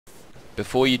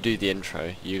Before you do the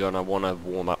intro, you're gonna want to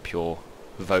warm up your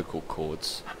vocal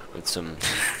cords with some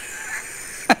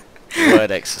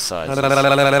word exercises.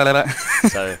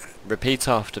 So, repeat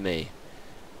after me.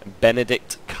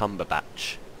 Benedict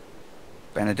Cumberbatch.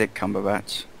 Benedict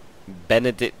Cumberbatch.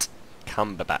 Benedict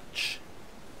Cumberbatch.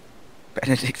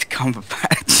 Benedict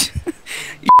Cumberbatch.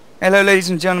 Hello, ladies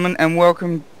and gentlemen, and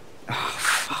welcome. Oh,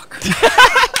 fuck.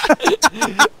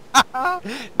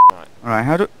 Alright,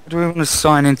 how do we want to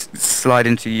slide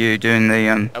into you doing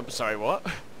the I'm sorry, what?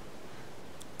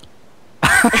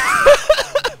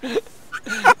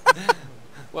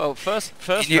 Well, first,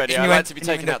 Freddie, I'd like to be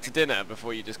taken out to dinner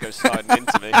before you just go sliding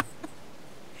into me.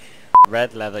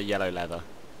 Red leather, yellow leather.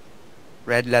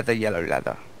 Red leather, yellow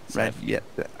leather. Red, Safe. yeah,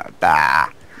 bah.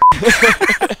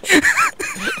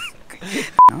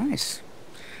 Nice.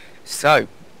 So,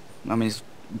 I mean, it's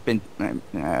been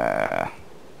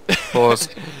pause.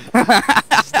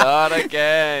 Start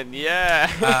again, yeah.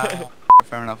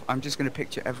 Fair enough. I'm just going to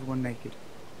picture everyone naked.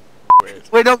 Weird.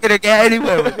 We're not going to get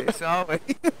anywhere with this, are we?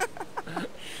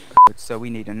 So we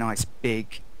need a nice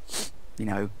big, you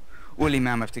know, woolly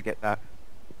mammoth to get that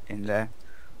in there.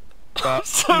 But,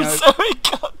 So you know, sorry,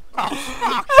 God. oh,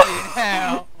 fucking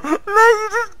hell! No, you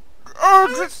just... Oh,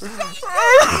 just...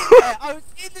 I was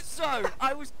in the zone.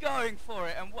 I was going for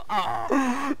it, and oh.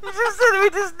 You just said we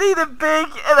just need a big,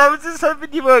 and I was just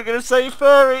hoping you weren't going to say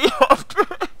furry after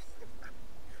it.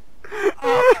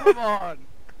 Oh, come on!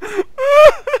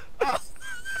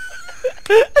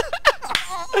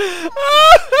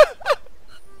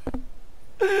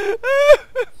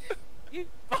 You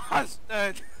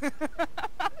bastard!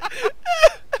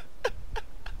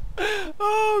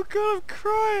 Oh God, I'm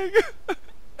crying.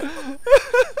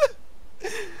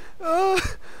 Oh,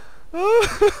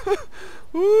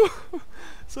 ooh.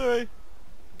 Sorry.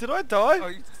 Did I die? Oh,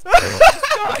 you just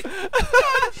died.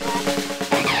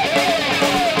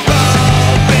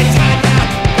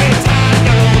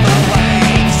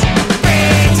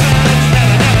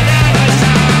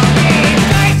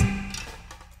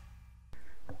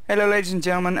 Hello ladies and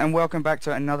gentlemen, and welcome back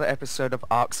to another episode of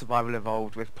ARK Survival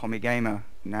Evolved with PommieGamer.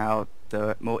 Now,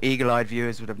 the more eagle-eyed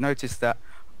viewers would have noticed that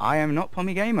I am not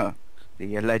PommieGamer.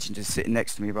 The legend is sitting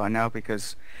next to me right now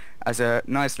because, as a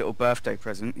nice little birthday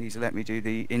present, he's let me do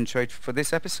the intro for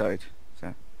this episode.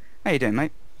 So, how you doing,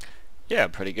 mate? Yeah,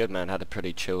 pretty good, man. Had a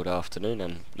pretty chilled afternoon,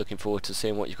 and looking forward to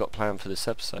seeing what you've got planned for this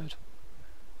episode.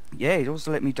 Yeah, he'd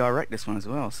also let me direct this one as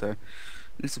well, so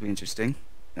this will be interesting.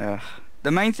 The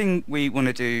main thing we want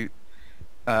to do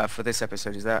for this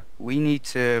episode is that we need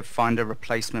to find a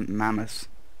replacement mammoth.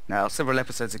 Now, several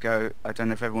episodes ago, I don't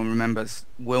know if everyone remembers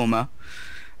Wilma.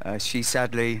 She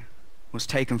sadly was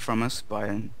taken from us by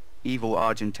an evil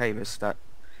Argentavis that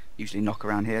usually knock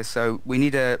around here. So we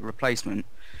need a replacement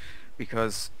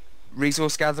because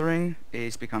resource gathering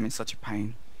is becoming such a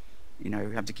pain. You know,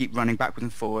 we have to keep running backwards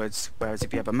and forwards, whereas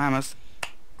if you have a mammoth,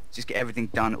 just get everything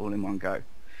done all in one go.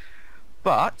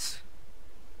 But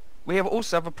we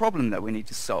also have a problem that we need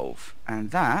to solve,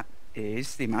 and that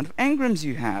is the amount of engrams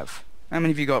you have. How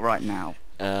many have you got right now?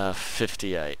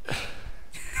 58.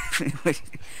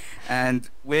 And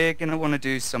we're going to want to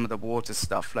do some of the water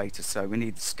stuff later, so we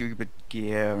need the scuba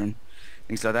gear and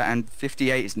things like that, and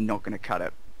 58 is not going to cut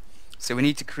it. So we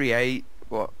need to create,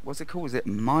 what's it called? Is it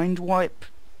Mind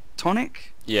WipeTonic?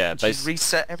 Yeah,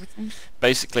 reset everything?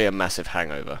 basically a massive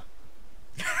hangover.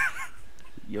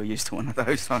 You're used to one of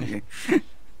those, aren't you?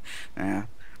 Yeah.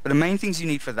 But the main things you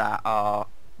need for that are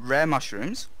rare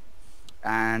mushrooms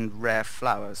and rare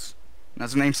flowers. And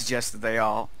as the name suggests, that they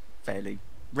are fairly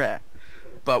rare.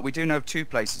 But we do know of two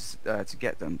places to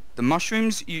get them. The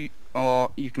mushrooms you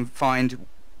can find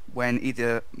when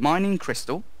either mining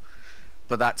crystal,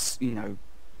 but that's, you know,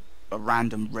 a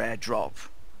random rare drop.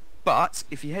 But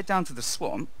if you head down to the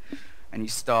swamp and you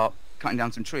start cutting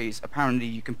down some trees, apparently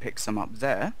you can pick some up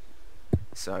there.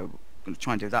 So I'm going to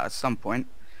try and do that at some point.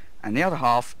 And the other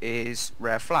half is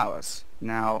rare flowers.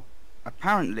 Now,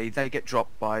 apparently they get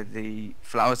dropped by the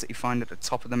flowers that you find at the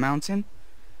top of the mountain.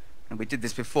 And we did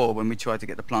this before when we tried to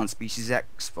get the plant species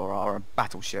X for our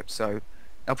battleship. So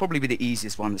that'll probably be the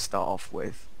easiest one to start off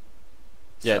with.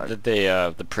 Yeah, So,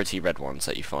 the pretty red ones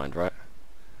that you find, right?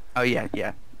 oh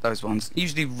yeah, those ones.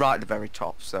 Usually right at the very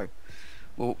top. So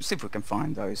we'll see if we can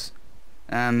find those.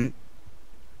 Now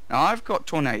I've got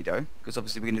Tornado, because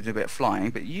obviously we're going to do a bit of flying,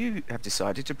 but you have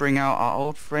decided to bring out our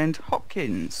old friend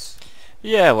Hopkins.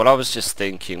 Yeah, well, I was just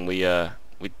thinking we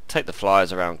take the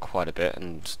flyers around quite a bit,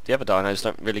 and the other dinos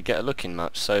don't really get a look in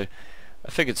much, so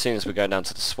I figured seeing as we're going down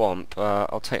to the swamp,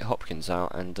 I'll take Hopkins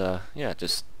out and, yeah,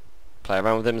 just play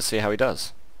around with him and see how he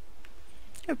does.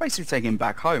 Yeah, basically taking him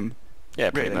back home.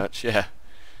 Yeah, pretty Really? much, yeah.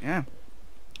 Yeah.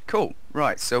 Cool.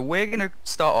 Right, so we're going to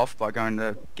start off by going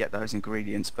to get those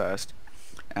ingredients first.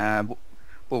 What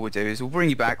we'll do is we'll bring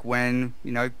you back when,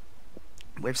 you know,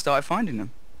 we've started finding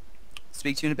them.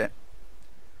 Speak to you in a bit.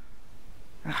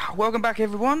 Welcome back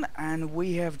everyone, and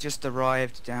we have just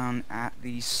arrived down at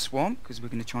the swamp because we're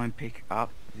going to try and pick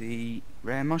up the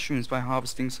rare mushrooms by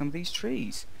harvesting some of these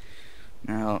trees.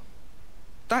 Now,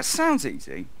 that sounds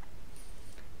easy,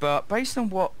 but based on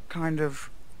what kind of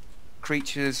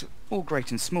creatures, all great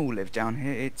and small, live down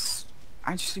here, it's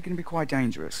actually going to be quite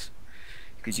dangerous.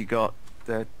 Because you got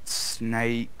the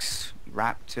snakes,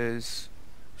 raptors,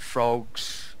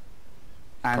 frogs,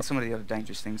 and some of the other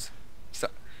dangerous things. So,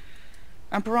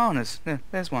 and piranhas.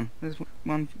 There's one. There's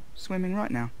one swimming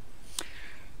right now.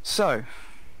 So,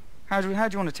 how do you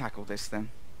want to tackle this then?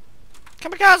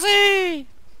 Kamikaze!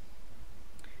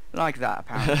 Like that,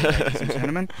 apparently, ladies and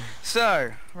gentlemen.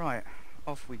 So, right,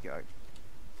 off we go.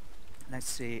 Let's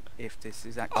see if this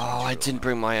is actually Oh, I didn't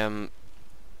bring my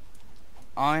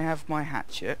I have my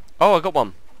hatchet. Oh, I got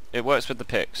one. It works with the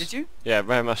picks. Did you? Yeah,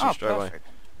 rare mushrooms straight away. Perfect.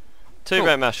 Two Cool.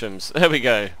 rare mushrooms. There we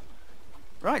go.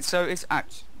 Right, so it's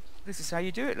this is how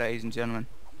you do it, ladies and gentlemen.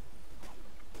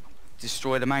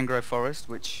 Destroy the mangrove forest,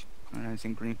 which I don't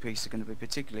think Greenpeace are going to be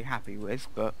particularly happy with,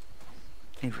 but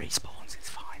it respawns, it's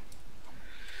fine.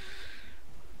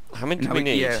 How many do we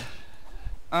need? Yeah.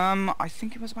 I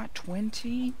think it was about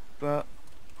 20, but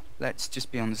let's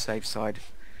just be on the safe side.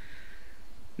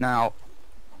 Now,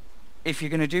 if you're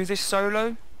going to do this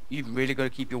solo, you've really got to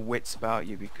keep your wits about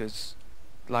you because,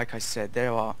 like I said,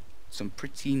 there are some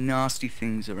pretty nasty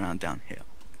things around down here.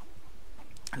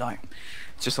 Like,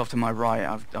 just off to my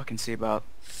right, I can see about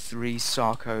 3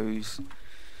 sarcos,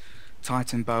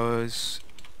 titan boas,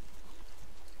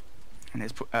 and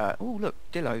there's oh look,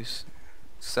 dillos.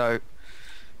 So,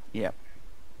 yeah,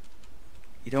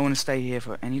 you don't want to stay here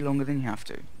for any longer than you have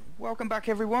to. Welcome back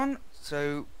everyone.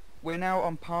 So we're now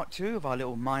on part 2 of our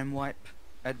little Mind Wipe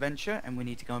adventure, and we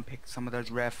need to go and pick some of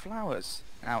those rare flowers.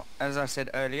 Now, as I said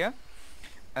earlier,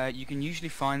 you can usually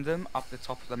find them up the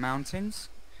top of the mountains,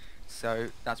 so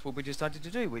that's what we decided to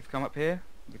do. We've come up here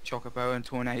with Chocobo and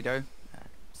Tornado.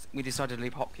 We decided to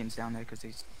leave Hopkins down there because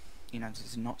he's, you know, this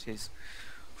is not his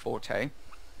forte.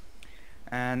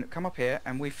 And come up here,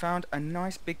 and we found a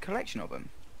nice big collection of them.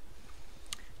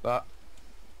 But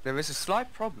there is a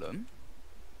slight problem,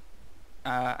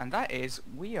 and that is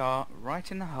we are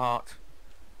right in the heart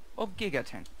of Giga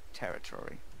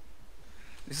territory.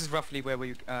 This is roughly where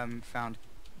we found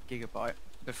Gigabyte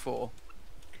before,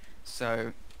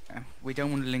 so we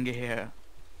don't want to linger here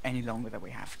any longer than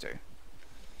we have to. And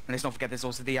let's not forget there's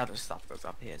also the other stuff that's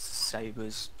up here,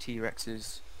 sabers,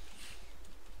 T-Rexes.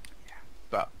 Yeah,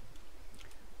 but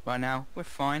right now we're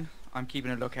fine. I'm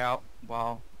keeping a lookout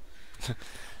while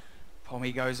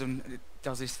Pommie goes and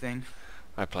does his thing.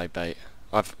 I play bait.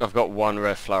 I've got 1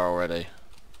 rare flower already.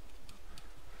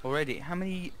 Already? How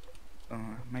many?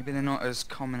 Maybe they're not as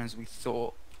common as we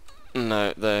thought.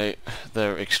 No,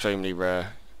 they're extremely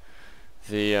rare.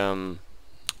 The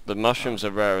mushrooms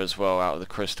are rare as well out of the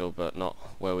crystal, but not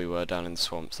where we were down in the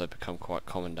swamps. They've become quite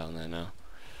common down there now.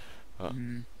 But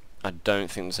I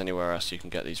don't think there's anywhere else you can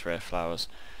get these rare flowers.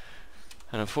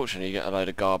 And unfortunately you get a load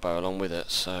of garbo along with it,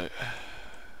 so...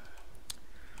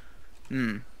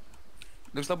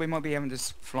 Looks like we might be having to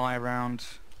fly around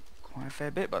quite a fair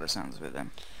bit by the sounds of it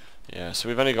then. Yeah, so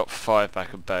we've only got 5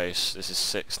 back at base. This is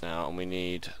 6 now, and we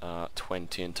need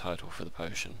 20 in total for the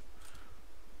potion.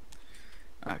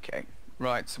 Okay,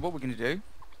 right, so what we're going to do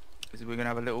is we're going to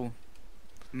have a little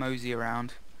mosey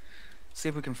around, see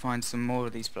if we can find some more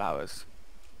of these flowers.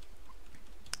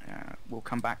 We'll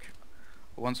come back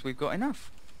once we've got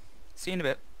enough. See you in a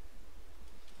bit.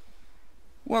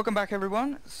 Welcome back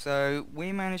everyone. So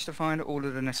we managed to find all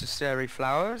of the necessary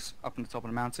flowers up on the top of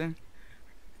the mountain.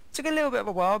 Took a little bit of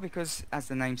a while because, as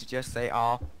the name suggests, they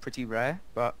are pretty rare,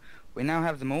 but we now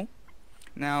have them all.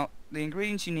 Now, the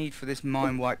ingredients you need for this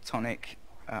Mind WipeTonic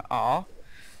are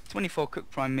 24 cooked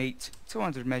prime meat,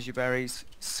 200 measure berries,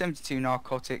 72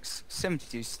 narcotics,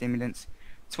 72 stimulants,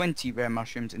 20 rare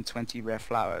mushrooms, and 20 rare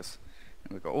flowers.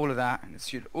 And we've got all of that, and it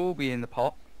should all be in the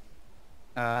pot.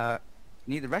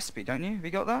 You need the recipe, don't you? Have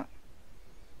you got that?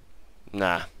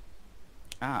 Nah.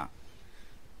 Ah.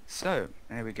 So,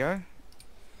 there we go.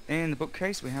 In the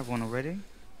bookcase, we have one already.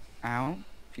 Ow.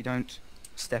 If you don't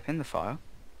step in the fire.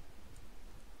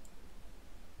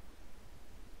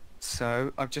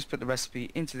 So, I've just put the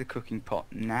recipe into the cooking pot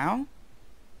now.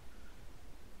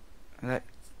 Let's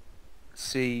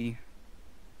see.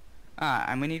 Ah,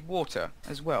 and we need water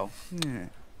as well. Yeah.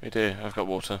 We do. I've got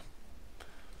water.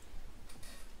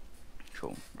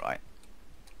 Cool. Right.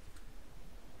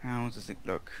 How does it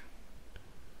look?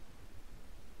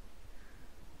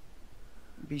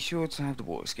 be sure to have the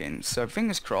water skin. So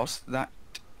fingers crossed that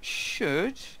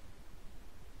should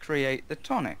create the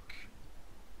tonic.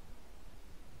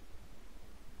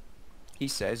 He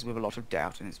says with a lot of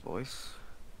doubt in his voice.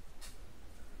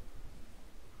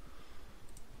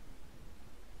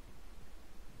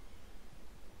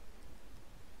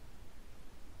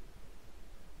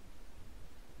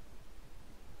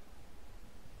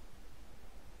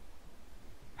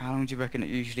 How long do you reckon it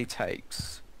usually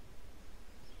takes?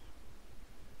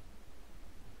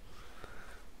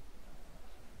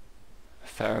 A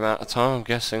fair amount of time, I'm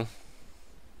guessing.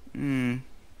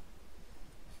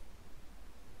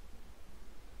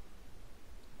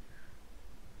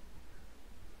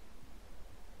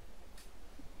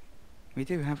 We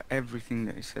do have everything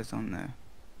that it says on there.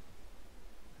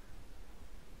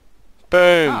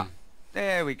 Boom! Ah,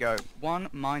 there we go. 1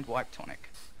 Mind WipeTonic.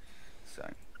 So,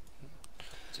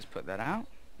 just put that out.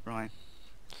 Right.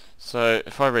 So,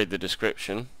 if I read the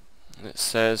description, it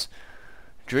says,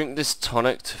 drink this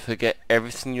tonic to forget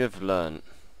everything you have learned.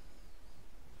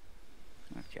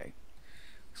 Okay.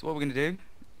 So what we're going to do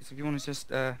is if you want to just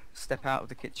step out of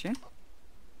the kitchen,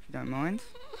 if you don't mind.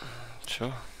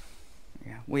 Sure.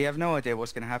 Yeah. We have no idea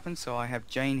what's going to happen, so I have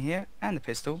Jane here and the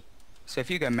pistol. So if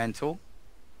you go mental,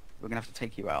 we're going to have to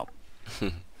take you out.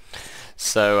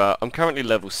 So I'm currently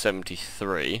level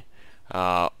 73.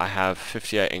 I have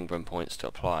 58 Ingram points to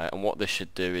apply, and what this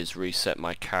should do is reset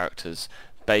my character's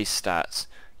base stats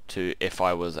to if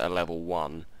I was a level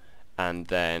 1, and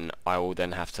then I will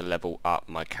then have to level up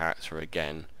my character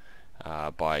again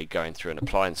by going through and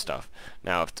applying stuff.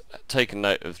 Now I've taken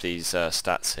note of these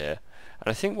stats here, and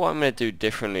I think what I'm going to do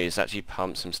differently is actually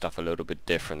pump some stuff a little bit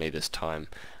differently this time.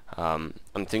 I'm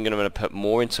thinking I'm going to put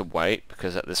more into weight,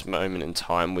 because at this moment in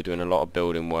time we're doing a lot of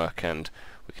building work and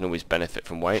we can always benefit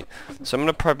from weight. So I'm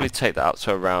going to probably take that up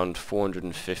to around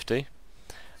 450.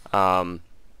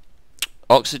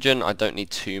 Oxygen I don't need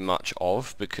too much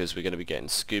of because we're going to be getting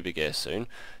scuba gear soon,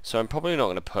 so I'm probably not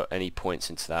going to put any points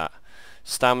into that.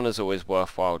 Stamina is always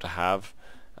worthwhile to have.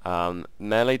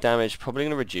 Melee damage, probably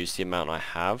going to reduce the amount I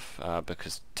have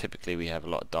because typically we have a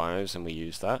lot of dinos and we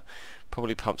use that.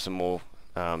 Probably pump some more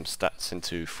stats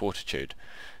into fortitude.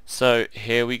 So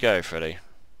here we go, Freddie.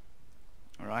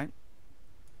 Alright.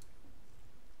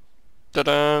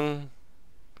 Ta-da!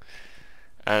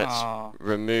 And it's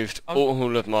removed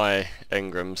all of my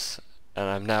engrams, and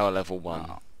I'm now a level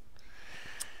 1.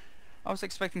 I was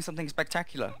expecting something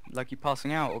spectacular, like you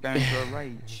passing out or going through a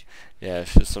rage. Yeah,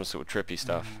 it's just some sort of trippy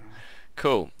stuff.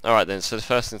 Cool. Alright then, so the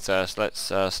first things first, let's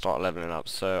start leveling up.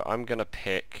 So I'm going to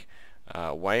pick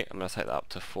weight. I'm going to take that up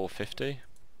to 450.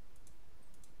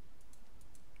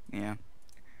 Yeah.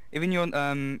 Even your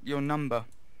number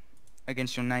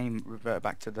against your name revert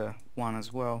back to the 1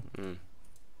 as well.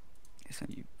 So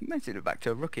you made it back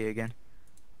to a rookie again.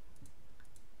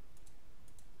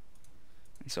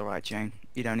 It's alright, Jane.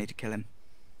 You don't need to kill him.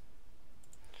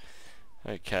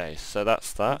 Okay, so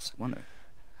that's that.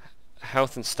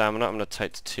 Health and stamina I'm going to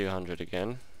take to 200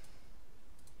 again.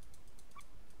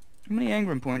 How many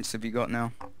Engram points have you got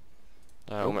now?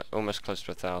 Almost close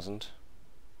to 1,000.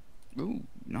 Ooh,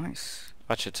 nice.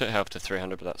 Actually, I took health to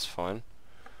 300, but that's fine.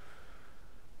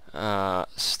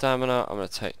 Stamina I'm going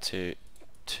to take to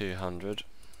 200.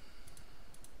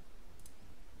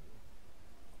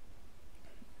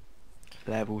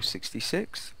 Level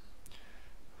 66.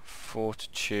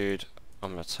 Fortitude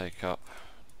I'm going to take up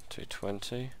to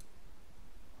 20.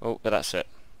 Oh, but that's it.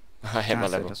 I hit my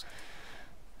level.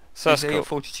 So that's cool. Your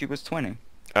fortitude was 20?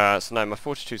 So no, my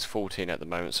fortitude's 14 at the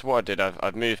moment. So what I did,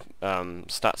 I've moved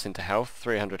stats into health,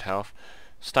 300 health,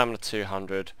 stamina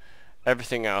 200.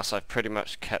 Everything else I've pretty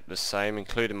much kept the same,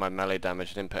 including my melee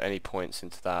damage. I didn't put any points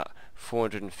into that.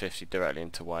 450 directly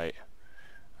into weight.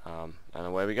 And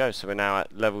away we go. So we're now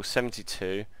at level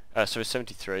 72. Sorry,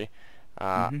 73.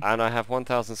 And I have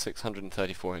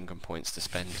 1,634 income points to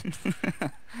spend.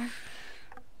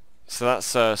 So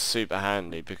that's super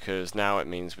handy, because now it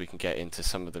means we can get into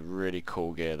some of the really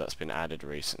cool gear that's been added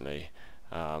recently.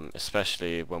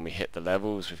 Especially when we hit the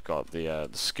levels. We've got the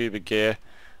scuba gear,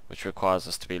 which requires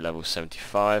us to be level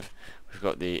 75. We've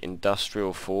got the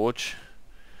industrial forge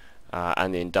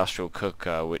and the industrial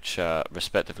cooker, which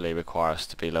respectively require us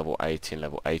to be level 80 and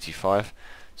level 85.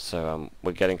 So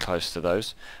we're getting close to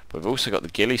those. But we've also got the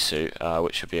ghillie suit,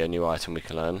 which would be a new item we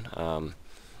can learn,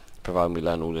 providing we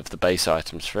learn all of the base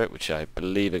items for it, which I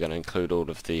believe are going to include all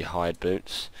of the hide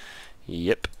boots.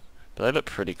 Yep. But they look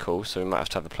pretty cool, so we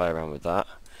might have a play around with that.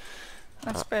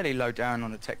 That's fairly low down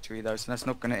on the tech tree though, so that's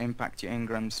not going to impact your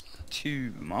engrams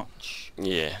too much.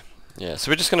 Yeah, yeah. So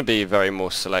we're just going to be very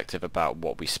more selective about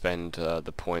what we spend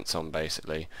the points on,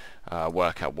 basically.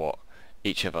 Work out what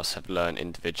each of us have learned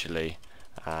individually,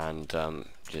 and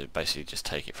basically just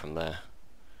take it from there.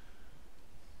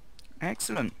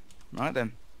 Excellent. Right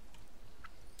then.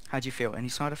 How do you feel? Any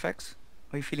side effects?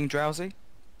 Are you feeling drowsy?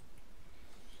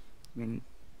 I mean,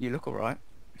 you look alright.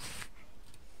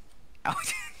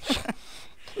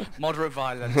 Moderate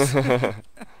violence.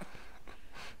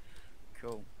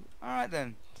 Cool. Alright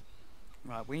then.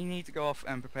 Right, we need to go off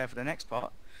and prepare for the next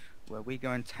part, where we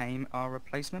go and tame our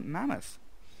replacement mammoth.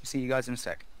 See you guys in a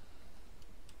sec.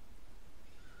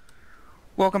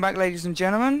 Welcome back, ladies and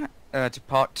gentlemen, to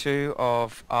part 2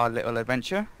 of our little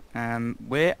adventure.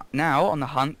 We're now on the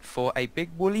hunt for a big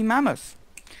woolly mammoth.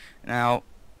 Now,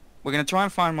 we're going to try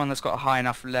and find one that's got a high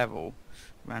enough level,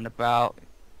 around about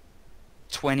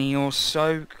 20 or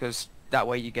so, because that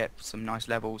way you get some nice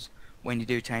levels when you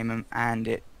do tame them,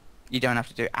 and you don't have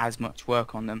to do as much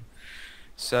work on them.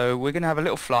 So we're going to have a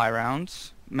little fly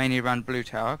around, mainly around Blue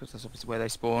Tower, because that's obviously where they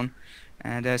spawn,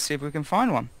 and see if we can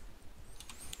find one.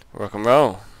 Rock and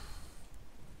roll.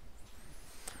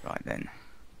 Right then.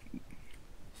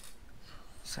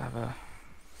 Let's have a...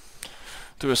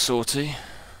 Do a sortie.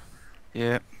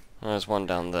 Yeah. There's one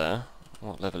down there.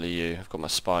 What level are you? I've got my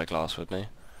spyglass with me.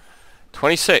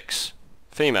 26.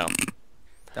 Female.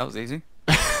 That was easy.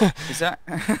 Is that...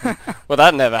 Well,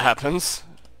 that never happens.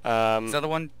 Is that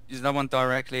the one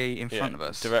directly in front of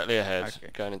us? Directly ahead,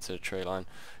 Okay. going into the tree line.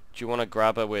 Do you want to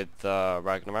grab her with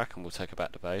Ragnarok, and we'll take her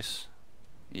back to base?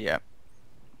 Yeah.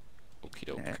 Okie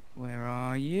doke. Where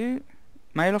are you?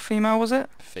 Male or female, was it?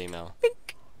 Female.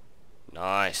 Bink.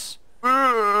 Nice.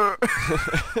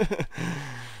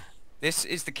 This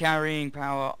is the carrying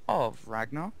power of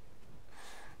Ragnar.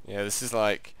 Yeah, this is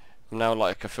like... I'm now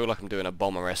like... I feel like I'm doing a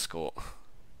bomber escort.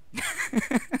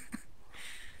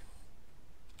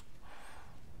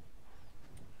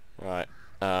 Right.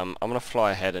 I'm going to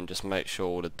fly ahead and just make sure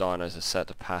all the dinos are set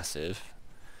to passive.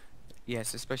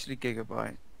 Yes, especially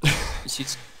Gigabyte.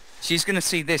 She's going to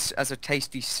see this as a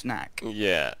tasty snack.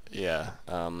 Yeah, yeah.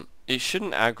 It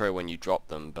shouldn't aggro when you drop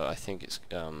them, but I think it's...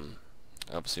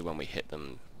 obviously when we hit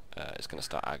them, it's going to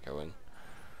start aggroing.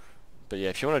 But yeah,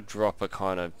 if you want to drop her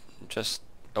kind of just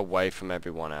away from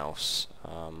everyone else,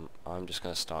 I'm just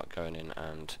going to start going in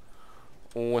and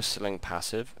whistling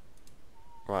passive.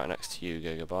 Right next to you,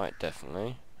 Gigabyte,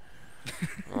 definitely.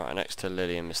 Right next to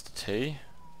Lily and Mr. T.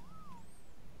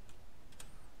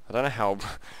 I don't know how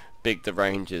big the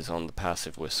range is on the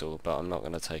passive whistle, but I'm not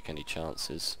going to take any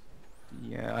chances.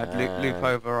 Yeah, I'd loop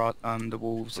over the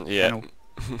wolves. Yeah.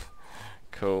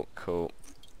 Cool, cool.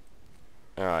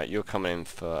 Alright, you're coming in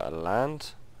for a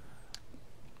land.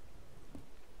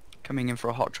 Coming in for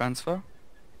a hot transfer.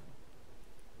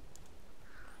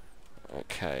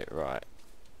 Okay, right.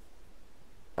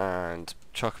 And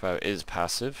Chocobo is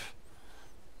passive.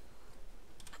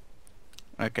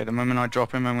 Okay, the moment I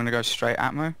drop him, I'm going to go straight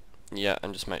atmo. Yeah,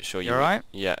 and just make sure you... You alright?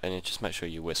 Yeah, and you just make sure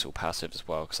you whistle passive as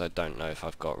well, because I don't know if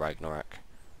I've got Ragnarok.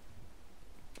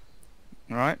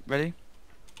 Alright, ready?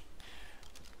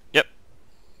 Yep.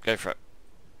 Go for it.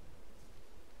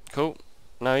 Cool.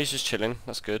 No, he's just chilling.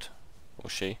 That's good. Or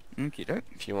she. Okie doke.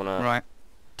 If you want to Right.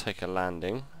 take a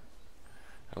landing,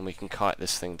 and we can kite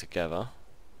this thing together.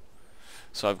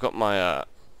 So I've got my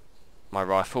my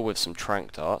rifle with some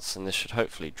tranq darts, and this should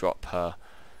hopefully drop her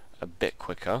a bit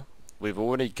quicker. We've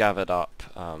already gathered up,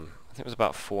 I think it was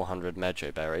about 400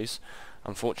 mejo berries.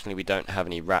 Unfortunately, we don't have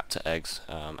any raptor eggs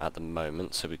at the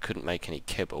moment, so we couldn't make any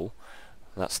kibble.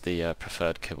 That's the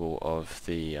preferred kibble of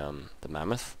the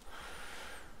mammoth.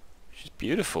 She's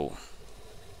beautiful.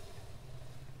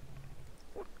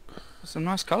 Some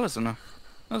nice colours in her.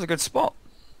 That was a good spot.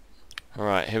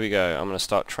 Alright, here we go. I'm going to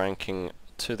start tranking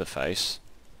to the face.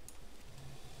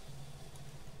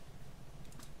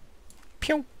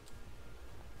 Pew!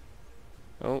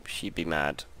 Oh, she'd be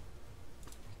mad.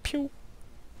 Pew!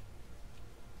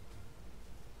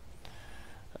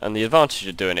 And the advantage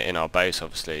of doing it in our base,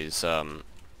 obviously, is,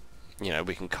 you know,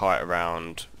 we can kite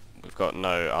around. We've got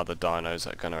no other dinos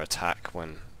that are going to attack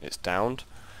when it's downed.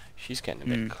 She's getting a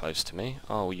bit close to me.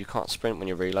 Oh, you can't sprint when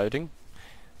you're reloading?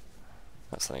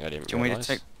 That's something I didn't Do you want me realise.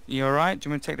 to take... You alright? Do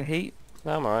you want me to take the heat?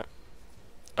 No, I'm alright.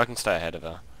 I can stay ahead of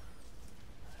her.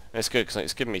 And it's good because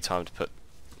it's giving me time to put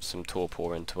some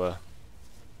torpor into her.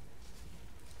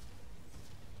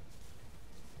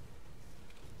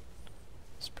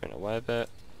 Sprint away a bit.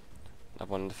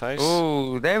 Another one in the face.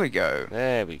 Oh, there we go.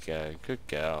 There we go. Good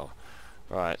girl.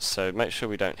 Right, so make sure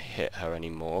we don't hit her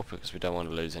anymore because we don't want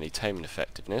to lose any taming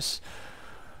effectiveness.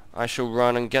 I shall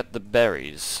run and get the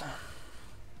berries.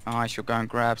 I shall go and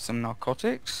grab some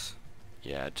narcotics.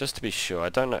 Yeah, just to be sure. I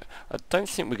don't know. I don't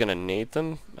think we're going to need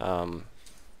them.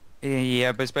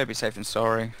 Yeah, but it's better be safe than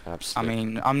sorry. Absolutely. I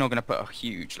mean, I'm not going to put a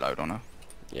huge load on her.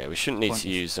 Yeah, we shouldn't need to Pointless.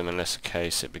 use them unless in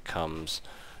case it becomes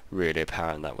really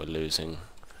apparent that we're losing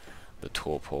the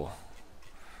torpor.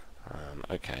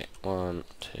 Okay, 1,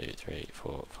 2, 3,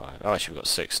 4, 5. Oh, actually we've got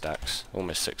 6 stacks,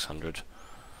 almost 600.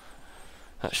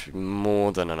 That should be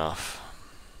more than enough.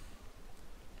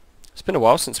 It's been a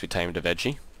while since we tamed a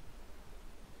veggie.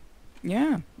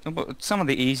 Yeah, but some of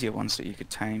the easier ones that you could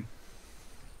tame.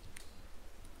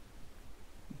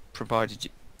 Provided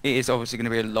you, it is obviously going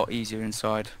to be a lot easier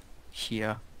inside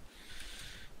here.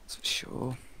 That's for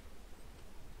sure.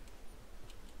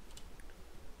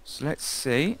 So let's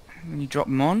see, when you drop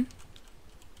them on.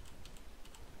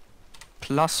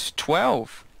 Plus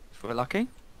 12, if we're lucky.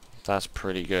 That's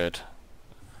pretty good.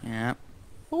 Yeah.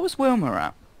 What was Wilma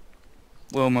at?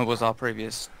 Wilma was our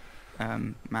previous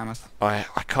mammoth. I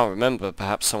can't remember.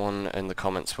 Perhaps someone in the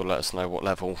comments will let us know what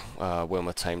level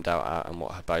Wilma tamed out at and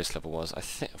what her base level was.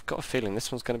 I've got a feeling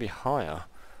this one's going to be higher,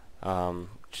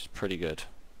 which is pretty good.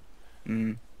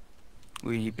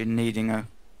 We've been needing a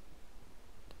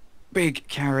big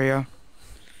carrier.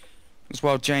 As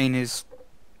well, Jane is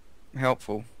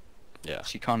helpful. Yeah.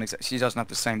 She doesn't have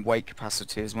the same weight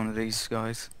capacity as one of these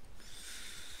guys.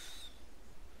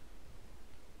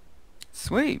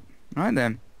 Sweet. Right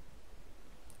then.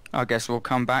 I guess we'll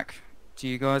come back to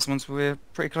you guys once we're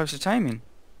pretty close to taming.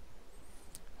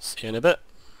 See you in a bit.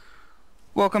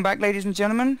 Welcome back, ladies and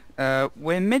gentlemen.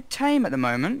 We're mid-tame at the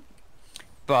moment,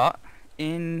 but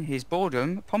in his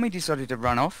boredom, Pommie decided to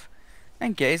run off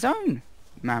and get his own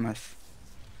mammoth.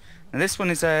 Now this one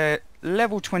is a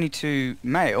level 22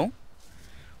 male,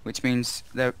 which means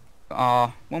that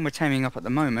our one we're taming up at the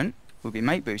moment will be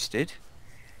mate boosted,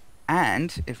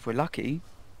 and if we're lucky,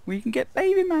 we can get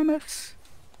baby mammoths.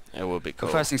 It will be cool.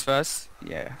 But first things first,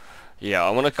 yeah. Yeah, I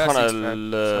want to First kind of things first,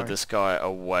 lure sorry. this guy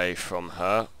away from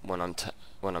her when I'm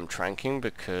tranking,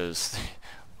 because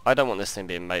I don't want this thing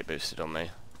being mate boosted on me.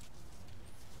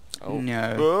 Oh.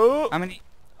 No. Oh, How many?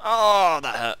 oh,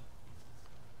 that hurt.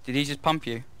 Did he just pump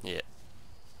you? Yeah.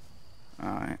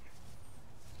 Alright.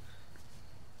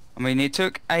 I mean, it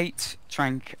took 8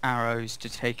 trank arrows to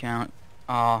take out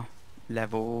our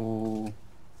level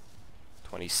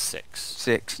 26.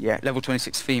 6, yeah, level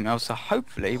 26 female, so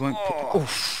hopefully it won't pick...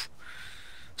 Oof!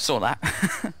 Saw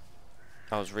that.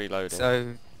 I was reloading.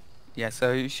 So, yeah,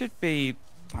 so it should be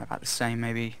about the same,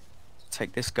 maybe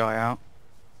take this guy out.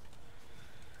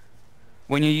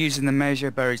 When you're using the measure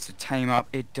berries to tame up,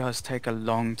 it does take a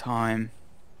long time.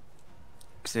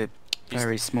 Because they're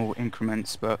very small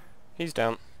increments, but... He's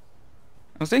down.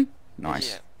 Was he?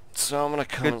 Nice. Yeah. So I'm going to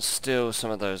come Good. and steal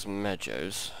some of those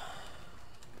medjos.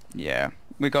 Yeah,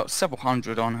 we got several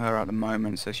hundred on her at the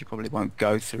moment, so she probably won't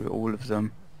go through all of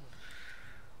them.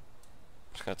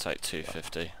 It's going to take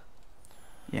 250.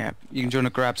 Yeah, you can join to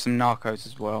grab some narcos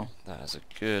as well. That is a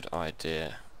good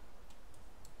idea.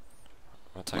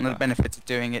 I'll take One of the that. benefits of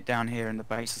doing it down here in the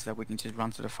base is that we can just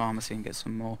run to the pharmacy and get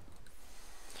some more.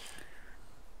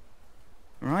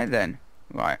 Right then,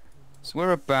 right. So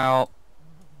we're about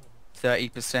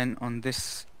 30% on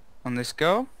this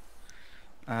girl.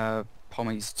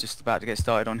 Pommie's just about to get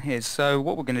started on his. So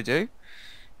what we're going to do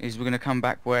is we're going to come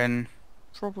back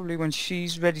probably when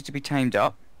she's ready to be tamed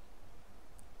up.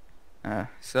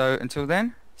 So until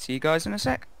then, see you guys in a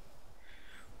sec.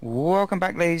 Welcome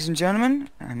back, ladies and gentlemen,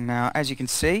 and now as you can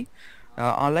see,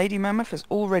 our lady mammoth has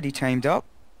already tamed up,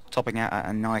 topping out at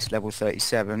a nice level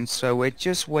 37, so we're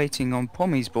just waiting on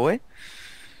Pommie's boy.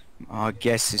 Our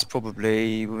guess is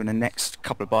probably within the next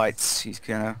couple of bites he's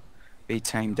gonna be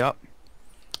tamed up.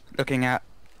 Looking at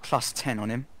plus 10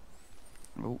 on him.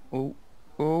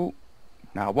 Oh.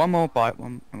 Now one more bite,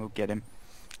 and we'll get him.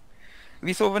 Have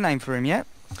you thought of a name for him yet?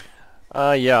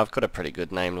 Yeah, I've got a pretty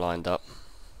good name lined up.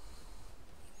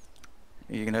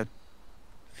 Are you gonna...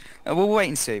 we'll wait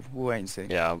and see.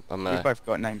 Yeah, We've both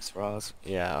got names for ours.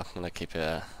 yeah, I'm gonna keep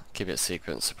it a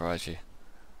secret and surprise you.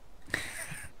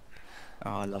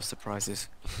 Oh, I love surprises.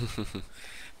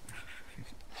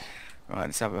 Right,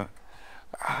 let's have a...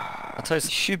 I'll tell you,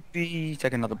 should be...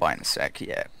 take another bite in a sec,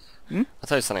 yeah. Hmm? I'll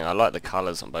tell you something. I like the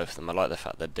colours on both of them. I like the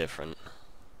fact they're different.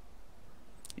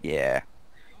 Yeah.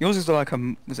 Yours is like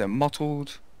a... was it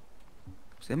mottled?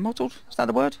 Is it mottled? Is that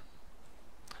the word?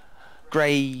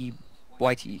 Grey,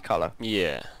 whitey colour.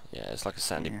 Yeah, it's like a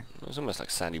sandy. Yeah. It's almost like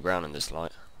sandy brown in this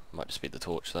light. Might just be the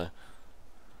torch though.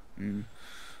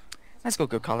 That's got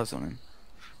good colours on him.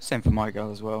 Same for my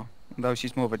girl as well. Although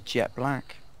she's more of a jet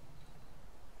black.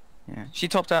 Yeah, she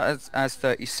topped out as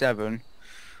 37.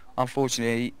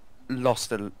 Unfortunately,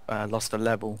 lost a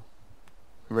level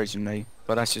originally,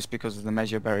 but that's just because of the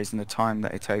measure berries and the time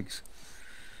that it takes.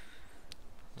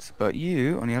 But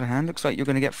you, on the other hand, looks like you're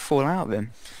going to get full out of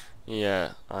him.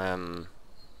 Yeah, I am.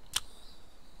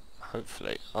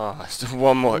 Hopefully. Oh, still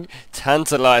one more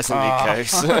tantalisingly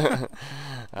close.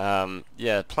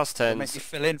 Yeah, plus I'll 10s. make you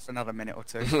fill in for another minute or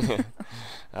two.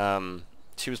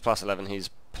 She was plus 11, he's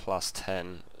plus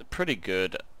 10. Pretty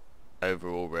good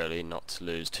overall, really, not to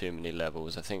lose too many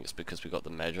levels. I think it's because we got the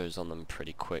measures on them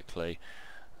pretty quickly.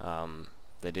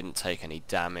 They didn't take any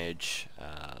damage.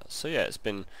 So yeah, it's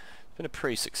been a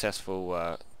pretty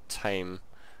successful tame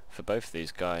for both of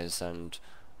these guys, and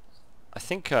I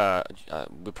think we're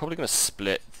probably going to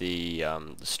split the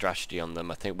strategy on them.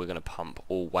 I think we're going to pump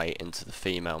all weight into the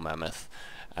female mammoth,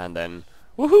 and then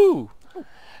woohoo!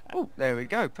 Oh, there we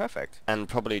go, perfect. And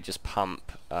probably just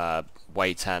pump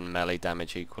weight and melee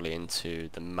damage equally into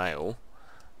the male.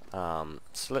 So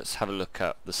let's have a look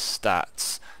at the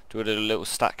stats. Do a little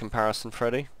stat comparison,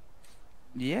 Freddie?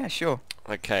 Yeah, sure.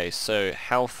 Okay, so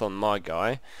health on my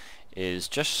guy is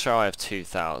just shy of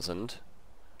 2,000.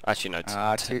 Actually, no,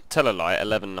 tell a lie,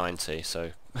 1190,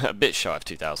 so a bit shy of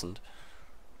 2,000.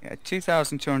 Yeah,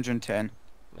 2,210.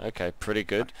 Okay, pretty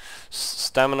good.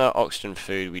 Stamina, oxygen,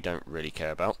 food, we don't really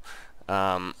care about.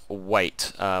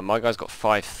 Weight, my guy's got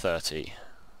 530.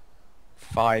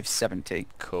 570.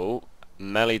 Cool.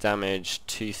 Melee damage,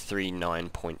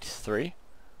 239.3.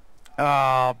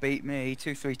 Ah, beat me,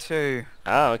 232.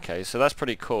 Ah, okay, so that's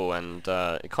pretty cool, and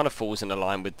it kind of falls in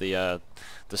line with the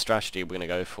strategy we're going to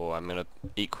go for. I'm going to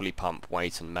equally pump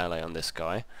weight and melee on this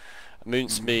guy.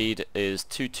 Movement speed is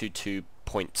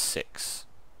 222.6.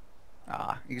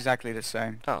 Ah, exactly the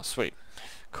same. Oh, sweet.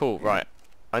 Cool, Yeah. right.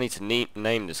 I need to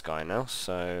name this guy now,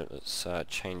 so let's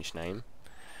change name.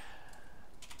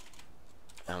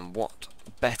 And what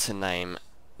better name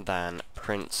than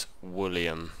Prince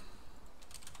William?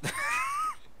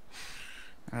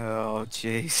 Oh,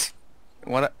 jeez.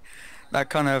 That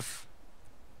kind of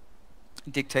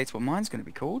dictates what mine's going to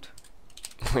be called.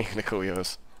 What are you going to call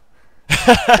yours?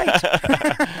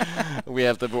 We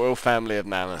have the royal family of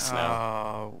mammoths now.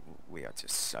 Oh, we are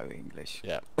just so English.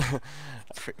 Yeah.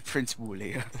 Prince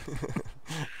William.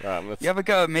 Right, You have a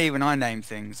go at me when I name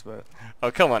things, but...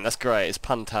 oh, come on, that's great. It's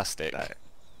puntastic. No.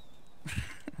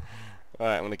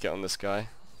 Right, I'm going to get on this guy.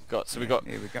 Here we go.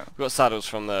 We got saddles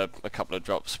from a couple of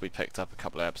drops we picked up a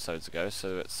couple of episodes ago,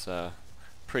 so it's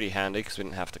pretty handy because we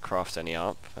didn't have to craft any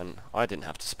up, and I didn't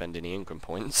have to spend any Ingram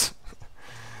points.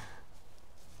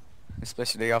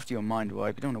 Especially after your mind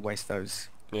wipe, you don't want to waste those.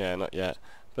 Yeah, not yet.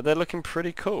 But they're looking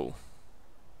pretty cool.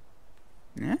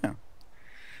 Yeah.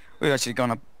 We've actually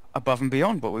gone above and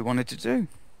beyond what we wanted to do.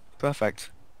 Perfect.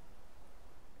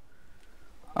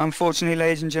 Unfortunately,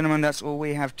 ladies and gentlemen, that's all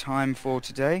we have time for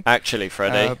today. Actually,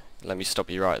 Freddie, let me stop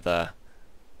you right there,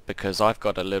 because I've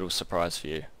got a little surprise for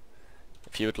you.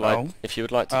 If you would like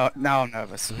to, now I'm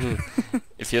nervous.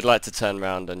 if you'd like to turn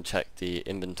around and check the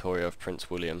inventory of Prince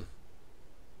William.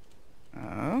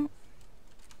 Oh.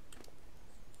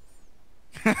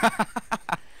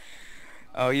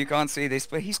 Oh, you can't see this,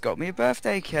 but he's got me a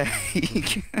birthday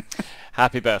cake.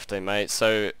 Happy birthday, mate.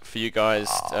 So for you guys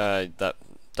that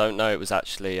don't know, it was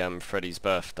actually Freddie's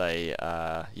birthday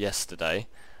yesterday,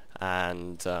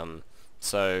 and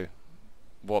so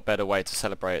what better way to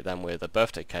celebrate it than with a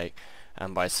birthday cake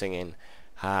and by singing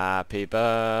happy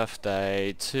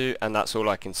birthday to, and that's all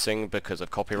I can sing because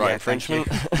of copyright infringement.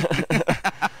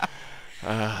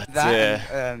 Ah,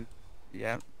 dear.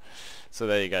 Yeah. So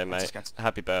there you go, mate.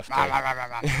 Happy birthday.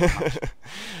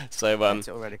 So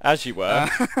already. as you were.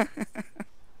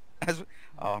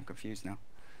 Oh, I'm confused now.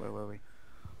 Where were we?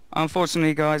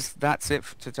 Unfortunately, guys, that's it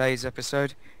for today's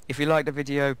episode. If you liked the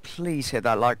video, please hit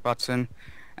that like button.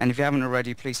 And if you haven't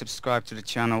already, please subscribe to the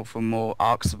channel for more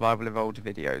ARK Survival Evolved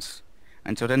videos.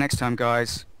 Until the next time,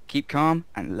 guys, keep calm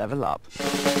and level up.